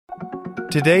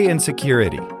Today in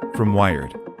Security from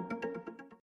Wired.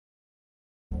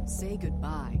 Say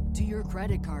goodbye to your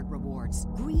credit card rewards.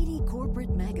 Greedy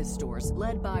corporate mega stores,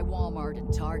 led by Walmart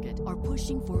and Target, are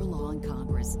pushing for a law in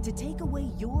Congress to take away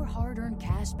your hard-earned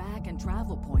cash back and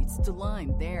travel points to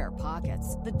line their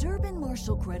pockets. The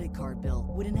Durbin-Marshall credit card bill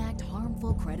would enact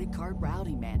harmful credit card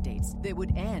routing mandates that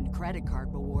would end credit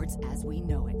card rewards as we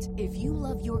know it. If you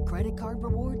love your credit card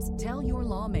rewards, tell your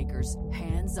lawmakers,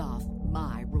 hands off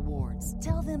my rewards.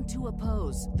 Tell them to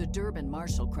oppose the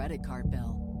Durbin-Marshall credit card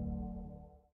bill.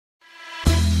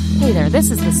 Hey there,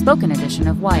 this is the spoken edition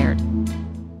of Wired.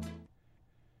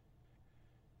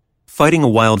 Fighting a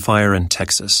wildfire in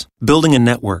Texas, building a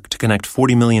network to connect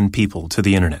 40 million people to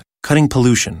the internet, cutting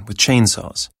pollution with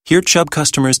chainsaws. Hear Chubb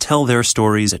customers tell their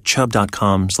stories at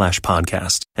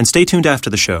chubb.com/podcast. And stay tuned after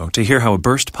the show to hear how a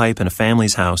burst pipe in a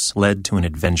family's house led to an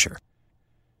adventure.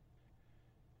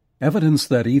 Evidence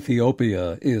that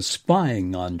Ethiopia is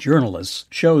spying on journalists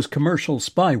shows commercial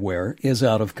spyware is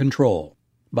out of control.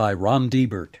 By Ron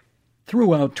Diebert.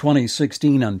 Throughout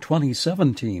 2016 and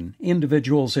 2017,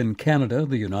 individuals in Canada,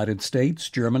 the United States,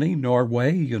 Germany,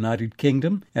 Norway, United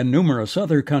Kingdom, and numerous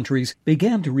other countries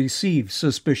began to receive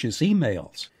suspicious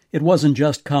emails. It wasn't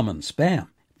just common spam.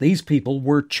 These people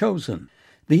were chosen.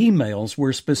 The emails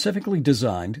were specifically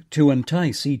designed to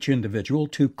entice each individual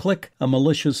to click a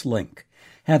malicious link.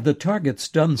 Had the targets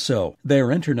done so,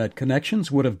 their internet connections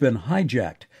would have been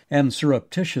hijacked and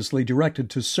surreptitiously directed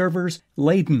to servers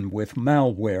laden with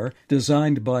malware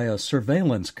designed by a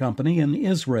surveillance company in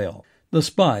Israel. The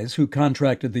spies who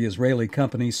contracted the Israeli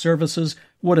company's services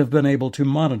would have been able to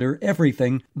monitor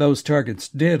everything those targets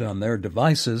did on their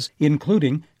devices,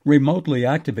 including remotely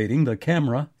activating the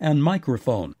camera and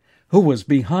microphone. Who was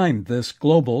behind this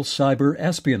global cyber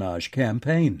espionage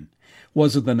campaign?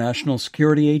 Was it the National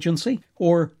Security Agency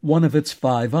or one of its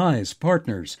Five Eyes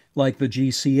partners like the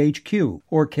GCHQ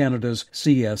or Canada's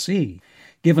CSE?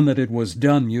 Given that it was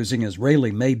done using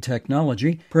Israeli-made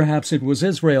technology, perhaps it was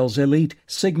Israel's elite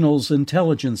Signals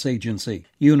Intelligence Agency,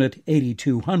 Unit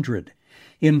 8200.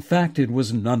 In fact, it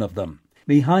was none of them.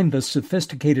 Behind the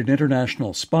sophisticated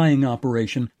international spying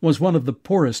operation was one of the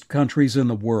poorest countries in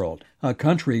the world, a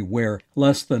country where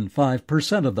less than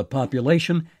 5% of the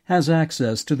population has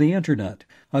access to the Internet,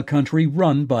 a country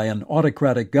run by an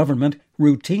autocratic government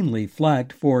routinely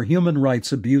flagged for human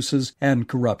rights abuses and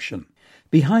corruption.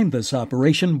 Behind this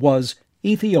operation was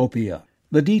Ethiopia.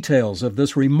 The details of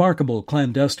this remarkable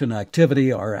clandestine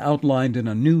activity are outlined in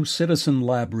a new Citizen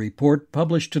Lab report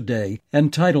published today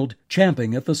entitled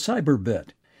Champing at the Cyber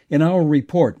Bit. In our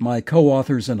report, my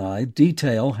co-authors and I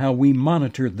detail how we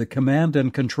monitored the command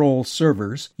and control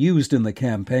servers used in the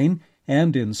campaign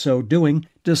and, in so doing,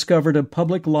 discovered a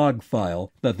public log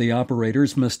file that the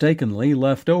operators mistakenly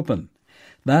left open.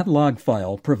 That log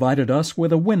file provided us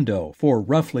with a window for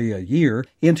roughly a year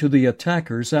into the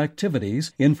attackers'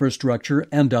 activities, infrastructure,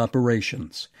 and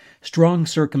operations. Strong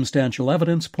circumstantial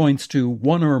evidence points to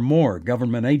one or more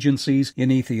government agencies in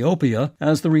Ethiopia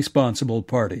as the responsible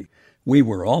party. We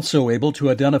were also able to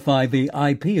identify the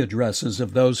IP addresses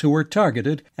of those who were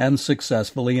targeted and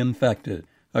successfully infected,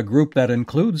 a group that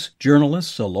includes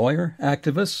journalists, a lawyer,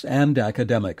 activists, and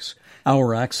academics.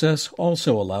 Our access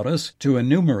also allowed us to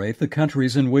enumerate the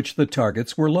countries in which the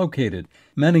targets were located.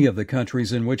 Many of the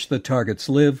countries in which the targets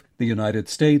live, the United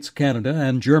States, Canada,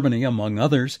 and Germany, among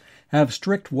others, have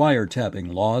strict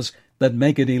wiretapping laws that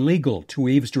make it illegal to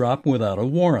eavesdrop without a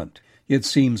warrant. It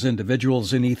seems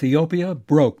individuals in Ethiopia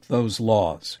broke those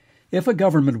laws. If a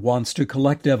government wants to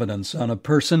collect evidence on a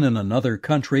person in another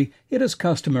country, it is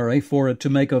customary for it to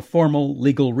make a formal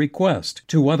legal request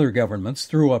to other governments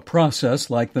through a process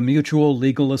like the Mutual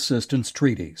Legal Assistance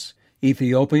Treaties.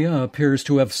 Ethiopia appears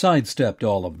to have sidestepped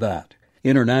all of that.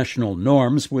 International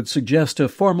norms would suggest a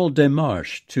formal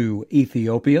démarche to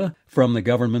Ethiopia from the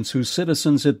governments whose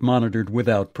citizens it monitored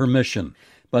without permission,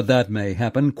 but that may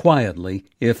happen quietly,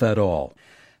 if at all.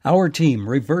 Our team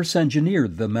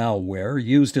reverse-engineered the malware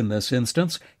used in this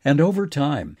instance, and over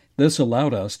time, this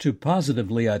allowed us to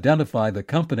positively identify the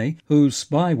company whose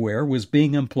spyware was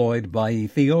being employed by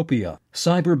Ethiopia,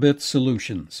 Cyberbit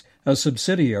Solutions, a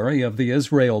subsidiary of the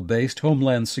Israel-based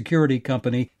Homeland Security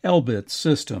company Elbit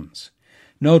Systems.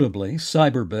 Notably,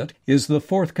 Cyberbit is the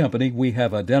fourth company we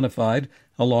have identified,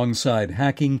 alongside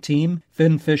Hacking Team,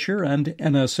 Finfisher, and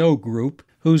NSO Group,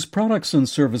 whose products and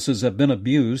services have been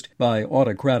abused by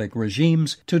autocratic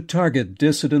regimes to target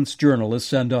dissidents,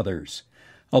 journalists, and others.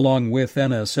 Along with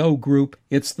NSO Group,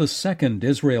 it's the second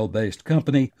Israel-based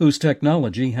company whose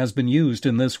technology has been used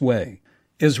in this way.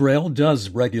 Israel does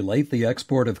regulate the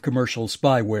export of commercial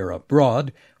spyware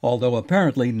abroad, although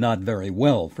apparently not very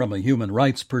well from a human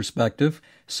rights perspective.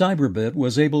 Cyberbit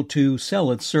was able to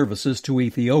sell its services to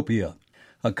Ethiopia,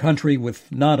 a country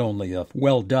with not only a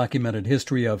well-documented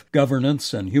history of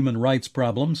governance and human rights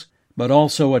problems, but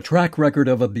also a track record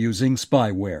of abusing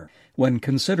spyware. When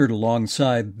considered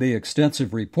alongside the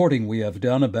extensive reporting we have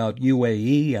done about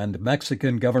UAE and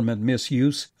Mexican government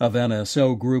misuse of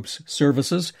NSO Group's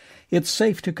services, it's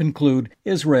safe to conclude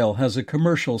Israel has a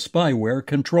commercial spyware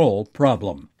control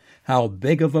problem. How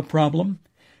big of a problem?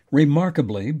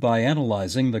 Remarkably, by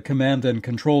analyzing the command and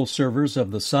control servers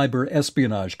of the cyber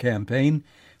espionage campaign,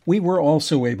 we were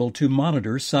also able to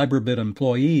monitor Cyberbit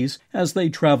employees as they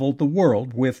traveled the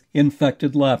world with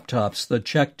infected laptops that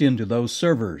checked into those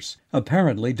servers,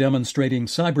 apparently demonstrating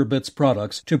Cyberbit's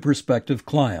products to prospective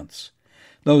clients.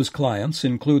 Those clients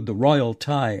include the Royal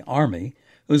Thai Army,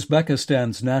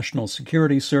 Uzbekistan's National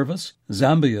Security Service,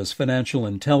 Zambia's Financial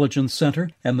Intelligence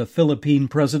Center, and the Philippine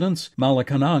President's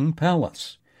Malacanang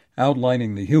Palace.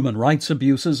 Outlining the human rights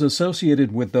abuses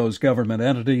associated with those government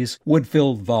entities would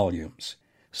fill volumes.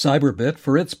 Cyberbit,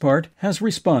 for its part, has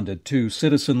responded to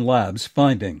Citizen Lab's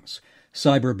findings.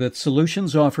 Cyberbit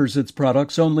Solutions offers its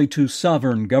products only to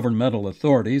sovereign governmental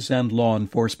authorities and law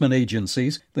enforcement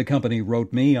agencies, the company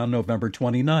wrote me on November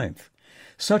 29th.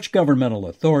 Such governmental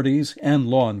authorities and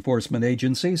law enforcement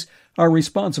agencies are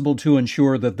responsible to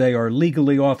ensure that they are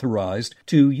legally authorized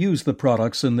to use the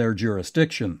products in their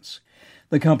jurisdictions.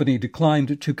 The company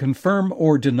declined to confirm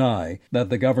or deny that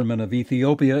the government of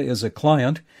Ethiopia is a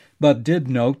client, but did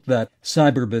note that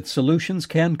Cyberbit Solutions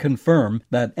can confirm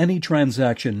that any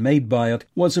transaction made by it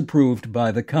was approved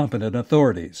by the competent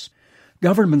authorities.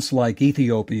 Governments like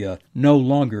Ethiopia no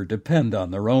longer depend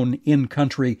on their own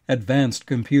in-country advanced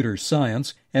computer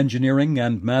science, engineering,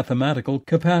 and mathematical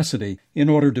capacity in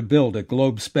order to build a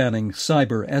globe-spanning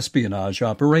cyber espionage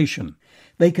operation.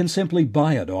 They can simply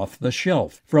buy it off the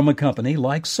shelf from a company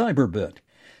like Cyberbit.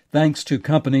 Thanks to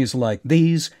companies like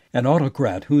these, an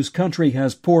autocrat whose country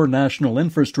has poor national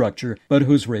infrastructure but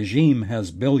whose regime has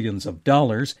billions of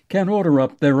dollars can order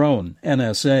up their own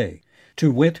NSA.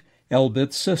 To wit,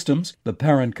 Elbit Systems, the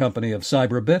parent company of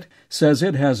Cyberbit, says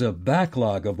it has a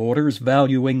backlog of orders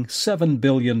valuing $7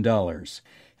 billion.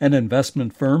 An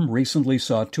investment firm recently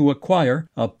sought to acquire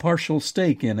a partial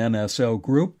stake in NSO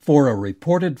Group for a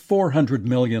reported $400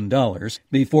 million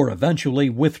before eventually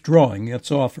withdrawing its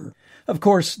offer. Of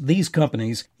course, these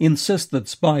companies insist that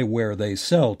spyware they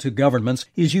sell to governments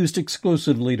is used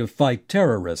exclusively to fight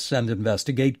terrorists and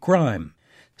investigate crime.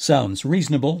 Sounds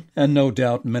reasonable, and no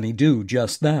doubt many do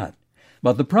just that.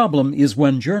 But the problem is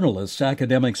when journalists,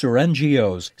 academics, or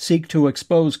NGOs seek to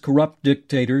expose corrupt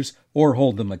dictators or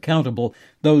hold them accountable,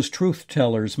 those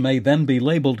truth-tellers may then be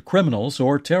labeled criminals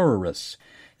or terrorists.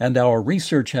 And our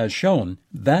research has shown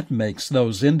that makes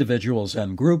those individuals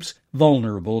and groups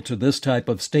vulnerable to this type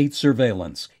of state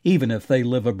surveillance, even if they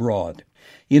live abroad.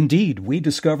 Indeed, we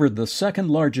discovered the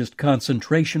second-largest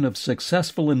concentration of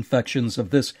successful infections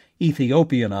of this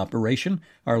Ethiopian operation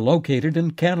are located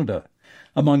in Canada.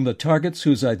 Among the targets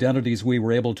whose identities we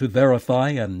were able to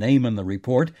verify and name in the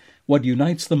report, what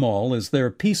unites them all is their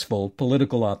peaceful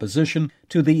political opposition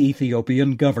to the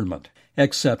Ethiopian government,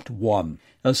 except one.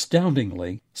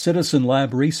 Astoundingly, Citizen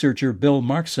Lab researcher Bill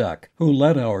Marksack, who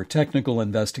led our technical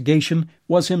investigation,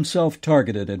 was himself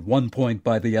targeted at one point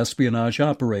by the espionage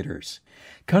operators.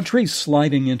 Countries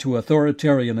sliding into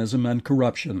authoritarianism and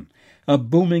corruption, a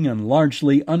booming and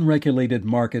largely unregulated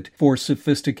market for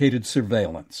sophisticated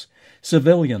surveillance,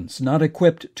 civilians not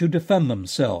equipped to defend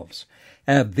themselves.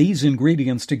 Add these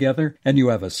ingredients together, and you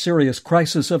have a serious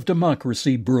crisis of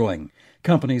democracy brewing.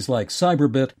 Companies like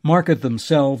Cyberbit market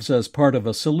themselves as part of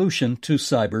a solution to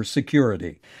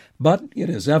cybersecurity. But it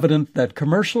is evident that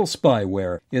commercial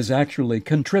spyware is actually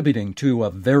contributing to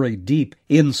a very deep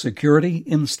insecurity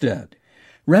instead.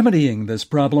 Remedying this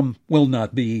problem will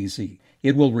not be easy.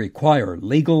 It will require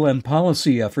legal and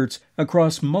policy efforts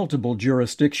across multiple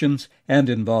jurisdictions and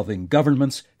involving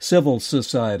governments, civil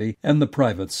society, and the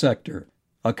private sector.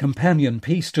 A companion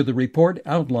piece to the report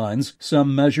outlines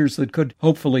some measures that could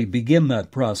hopefully begin that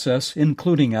process,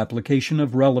 including application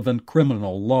of relevant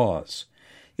criminal laws.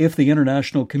 If the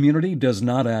international community does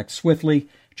not act swiftly,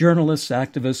 journalists,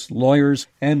 activists, lawyers,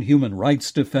 and human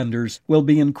rights defenders will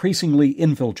be increasingly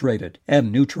infiltrated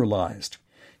and neutralized.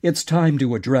 It's time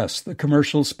to address the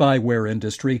commercial spyware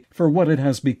industry for what it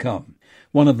has become,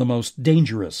 one of the most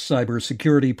dangerous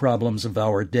cybersecurity problems of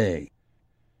our day.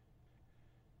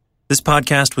 This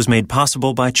podcast was made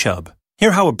possible by Chubb.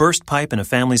 Hear how a burst pipe in a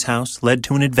family's house led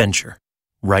to an adventure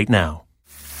right now.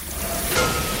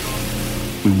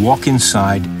 We walk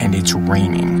inside and it's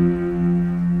raining.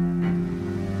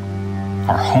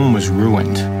 Our home was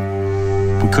ruined.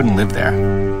 We couldn't live there.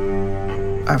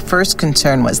 Our first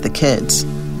concern was the kids.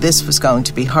 This was going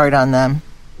to be hard on them.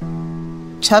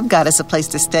 Chubb got us a place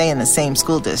to stay in the same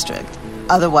school district.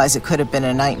 Otherwise, it could have been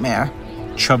a nightmare.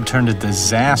 Chubb turned a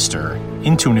disaster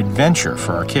into an adventure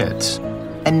for our kids.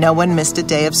 And no one missed a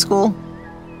day of school.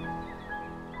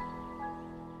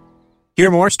 Hear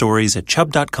more stories at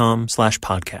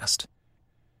chubb.com/podcast.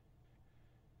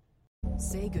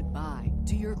 Say goodbye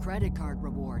to your credit card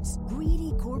rewards.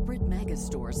 Greedy corporate mega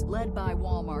stores, led by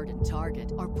Walmart and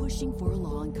Target, are pushing for a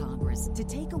law in Congress to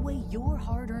take away your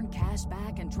hard-earned cash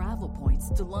back and travel points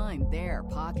to line their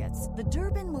pockets. The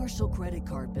Durbin-Marshall credit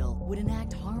card bill would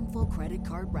enact harmful credit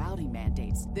card routing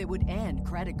mandates that would end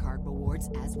credit card rewards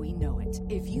as we know it.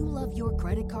 If you love your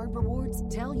credit card rewards,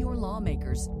 tell your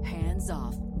lawmakers, hands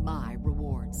off my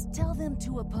rewards. Tell them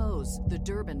to oppose the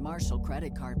Durbin-Marshall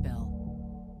credit card bill.